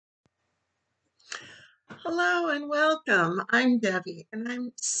Hello and welcome. I'm Debbie, and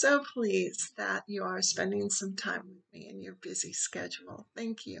I'm so pleased that you are spending some time with me in your busy schedule.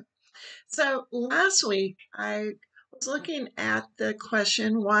 Thank you. So, last week I was looking at the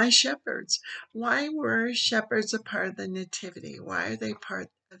question, why shepherds? Why were shepherds a part of the Nativity? Why are they part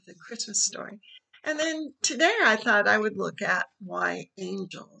of the Christmas story? And then today I thought I would look at why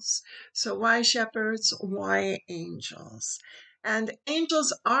angels. So, why shepherds? Why angels? And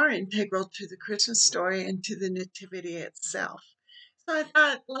angels are integral to the Christmas story and to the Nativity itself. So I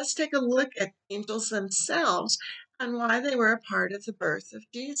thought, let's take a look at angels themselves and why they were a part of the birth of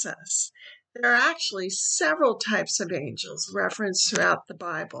Jesus. There are actually several types of angels referenced throughout the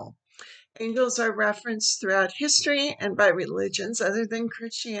Bible. Angels are referenced throughout history and by religions other than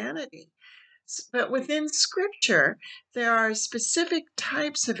Christianity. But within Scripture, there are specific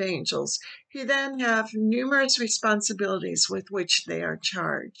types of angels who then have numerous responsibilities with which they are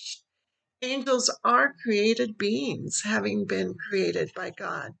charged. Angels are created beings, having been created by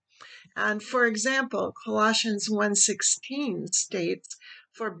God. And for example, Colossians 1:16 states,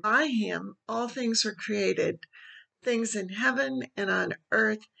 "For by him all things were created, things in heaven and on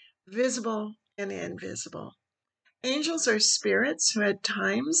earth, visible and invisible." Angels are spirits who at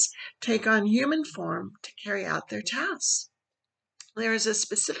times take on human form to carry out their tasks. There is a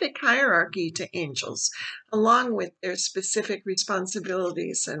specific hierarchy to angels, along with their specific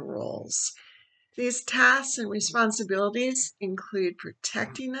responsibilities and roles. These tasks and responsibilities include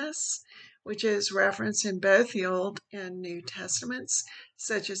protecting us, which is referenced in both the Old and New Testaments,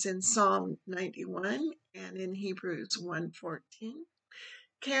 such as in Psalm 91 and in Hebrews 1:14.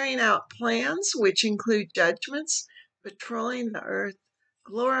 Carrying out plans, which include judgments, patrolling the earth,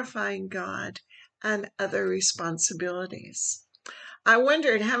 glorifying God, and other responsibilities. I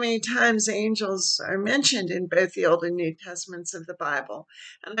wondered how many times angels are mentioned in both the Old and New Testaments of the Bible,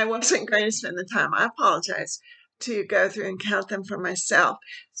 and I wasn't going to spend the time, I apologize, to go through and count them for myself.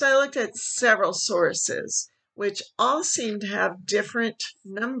 So I looked at several sources, which all seem to have different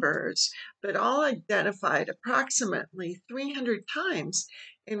numbers, but all identified approximately 300 times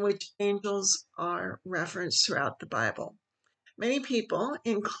in which angels are referenced throughout the Bible. Many people,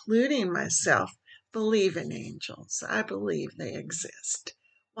 including myself, believe in angels. I believe they exist,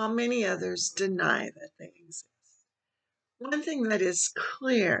 while many others deny that they exist. One thing that is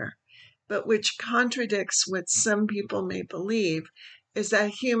clear, but which contradicts what some people may believe, is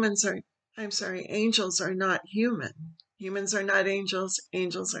that angels are not human. Humans are not angels,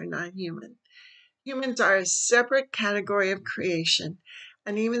 angels are not human. Humans are a separate category of creation,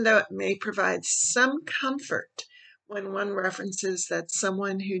 and even though it may provide some comfort when one references that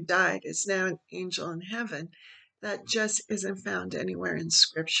someone who died is now an angel in heaven, that just isn't found anywhere in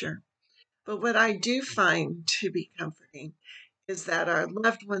Scripture. But what I do find to be comforting is that our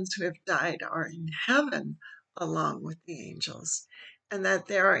loved ones who have died are in heaven along with the angels, and that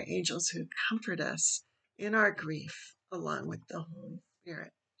there are angels who comfort us in our grief along with the Holy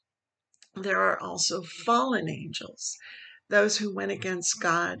Spirit. There are also fallen angels, those who went against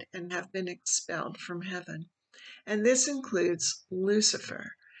God and have been expelled from heaven. And this includes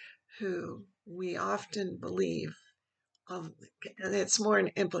Lucifer, who we often believe, and it's more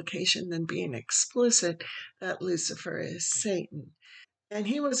an implication than being explicit, that Lucifer is Satan. And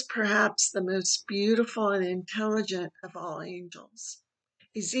he was perhaps the most beautiful and intelligent of all angels.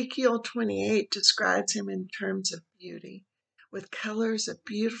 Ezekiel 28 describes him in terms of beauty, with colors of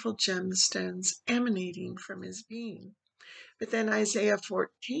beautiful gemstones emanating from his being. But then Isaiah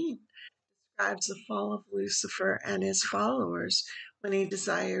 14 describes the fall of Lucifer and his followers when he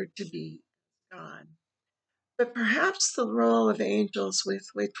desired to be God. But perhaps the role of angels with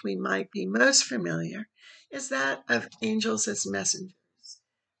which we might be most familiar is that of angels as messengers,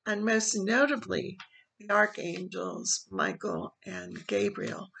 and most notably the archangels Michael and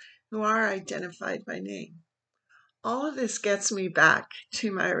Gabriel, who are identified by name. All of this gets me back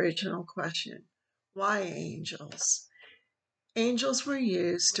to my original question, why angels? Angels were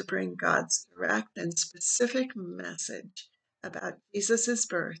used to bring God's direct and specific message about Jesus'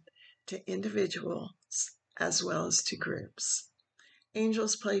 birth to individuals as well as to groups.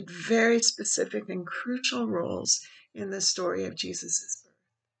 Angels played very specific and crucial roles in the story of Jesus' birth.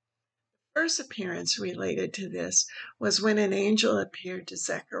 The first appearance related to this was when an angel appeared to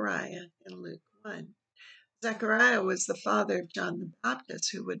Zechariah in Luke 1. Zechariah was the father of John the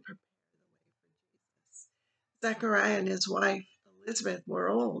Baptist, who would prepare the way for Jesus. Zechariah and his wife Elizabeth were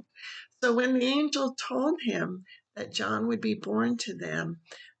old, so when the angel told him that John would be born to them,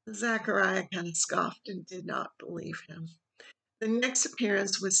 Zechariah kind of scoffed and did not believe him. The next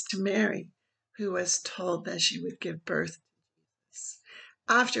appearance was to Mary, who was told that she would give birth to Jesus.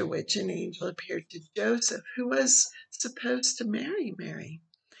 After which an angel appeared to Joseph, who was supposed to marry Mary,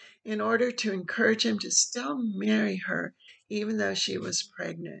 in order to encourage him to still marry her even though she was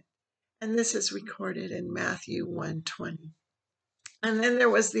pregnant. And this is recorded in Matthew 1:20. And then there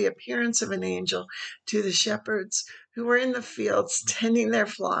was the appearance of an angel to the shepherds who were in the fields tending their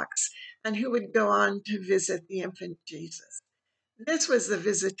flocks and who would go on to visit the infant Jesus. This was the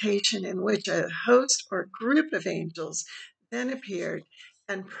visitation in which a host or group of angels then appeared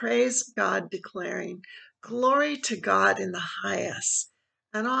and praised God, declaring, "Glory to God in the highest,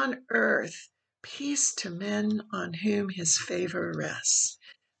 and on earth peace to men on whom his favor rests."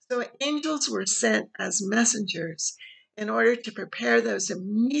 So angels were sent as messengers in order to prepare those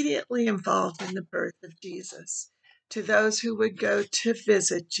immediately involved in the birth of Jesus, to those who would go to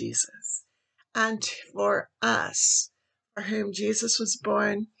visit Jesus, and for us, for whom Jesus was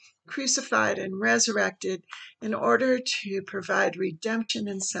born, crucified, and resurrected in order to provide redemption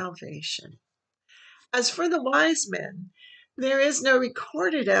and salvation. As for the wise men, there is no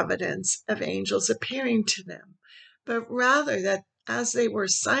recorded evidence of angels appearing to them, but rather that as they were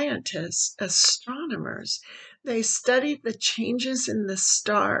scientists, astronomers, they studied the changes in the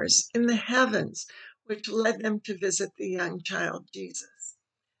stars in the heavens, which led them to visit the young child Jesus.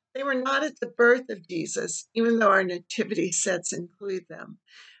 They were not at the birth of Jesus, even though our nativity sets include them,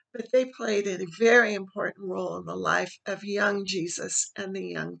 but they played a very important role in the life of young Jesus and the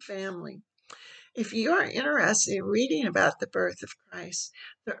young family. If you are interested in reading about the birth of Christ,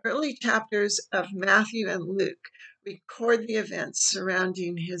 the early chapters of Matthew and Luke record the events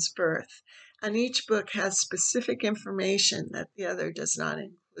surrounding his birth, and each book has specific information that the other does not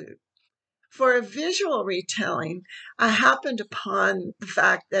include. For a visual retelling, I happened upon the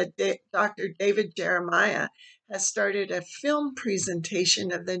fact that Dr. David Jeremiah has started a film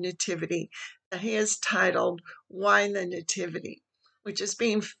presentation of the Nativity that he has titled Why the Nativity, which is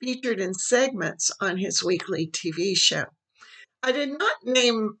being featured in segments on his weekly TV show. I did not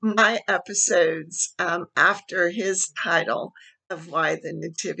name my episodes after his title of Why the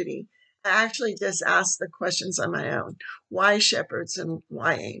Nativity. I actually just asked the questions on my own. Why shepherds and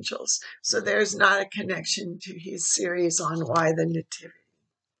why angels? So there's not a connection to his series on Why the Nativity.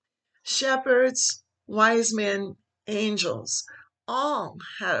 Shepherds, wise men, angels, all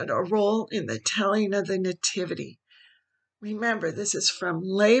had a role in the telling of the Nativity. Remember, this is from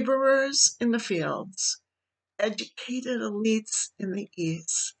laborers in the fields, educated elites in the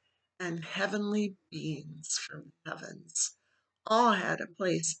east, and heavenly beings from the heavens. All had a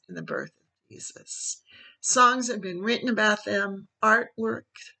place in the birth of Jesus. Songs have been written about them. Artwork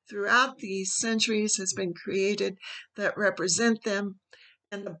throughout the centuries has been created that represent them,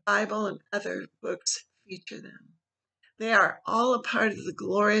 and the Bible and other books feature them. They are all a part of the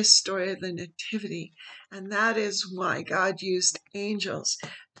glorious story of the Nativity, and that is why God used angels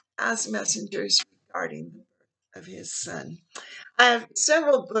as messengers regarding the birth of his son. I have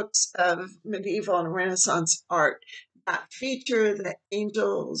several books of medieval and Renaissance art that feature the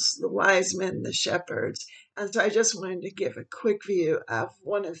angels, the wise men, the shepherds, and so I just wanted to give a quick view of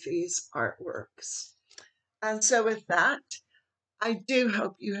one of these artworks. And so with that, I do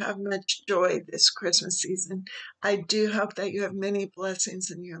hope you have much joy this Christmas season. I do hope that you have many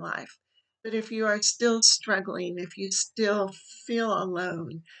blessings in your life. But if you are still struggling, if you still feel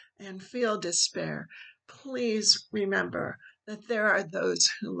alone and feel despair, please remember that there are those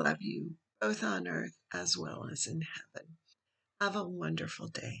who love you, both on earth as well as in heaven. Have a wonderful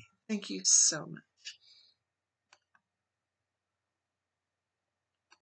day. Thank you so much.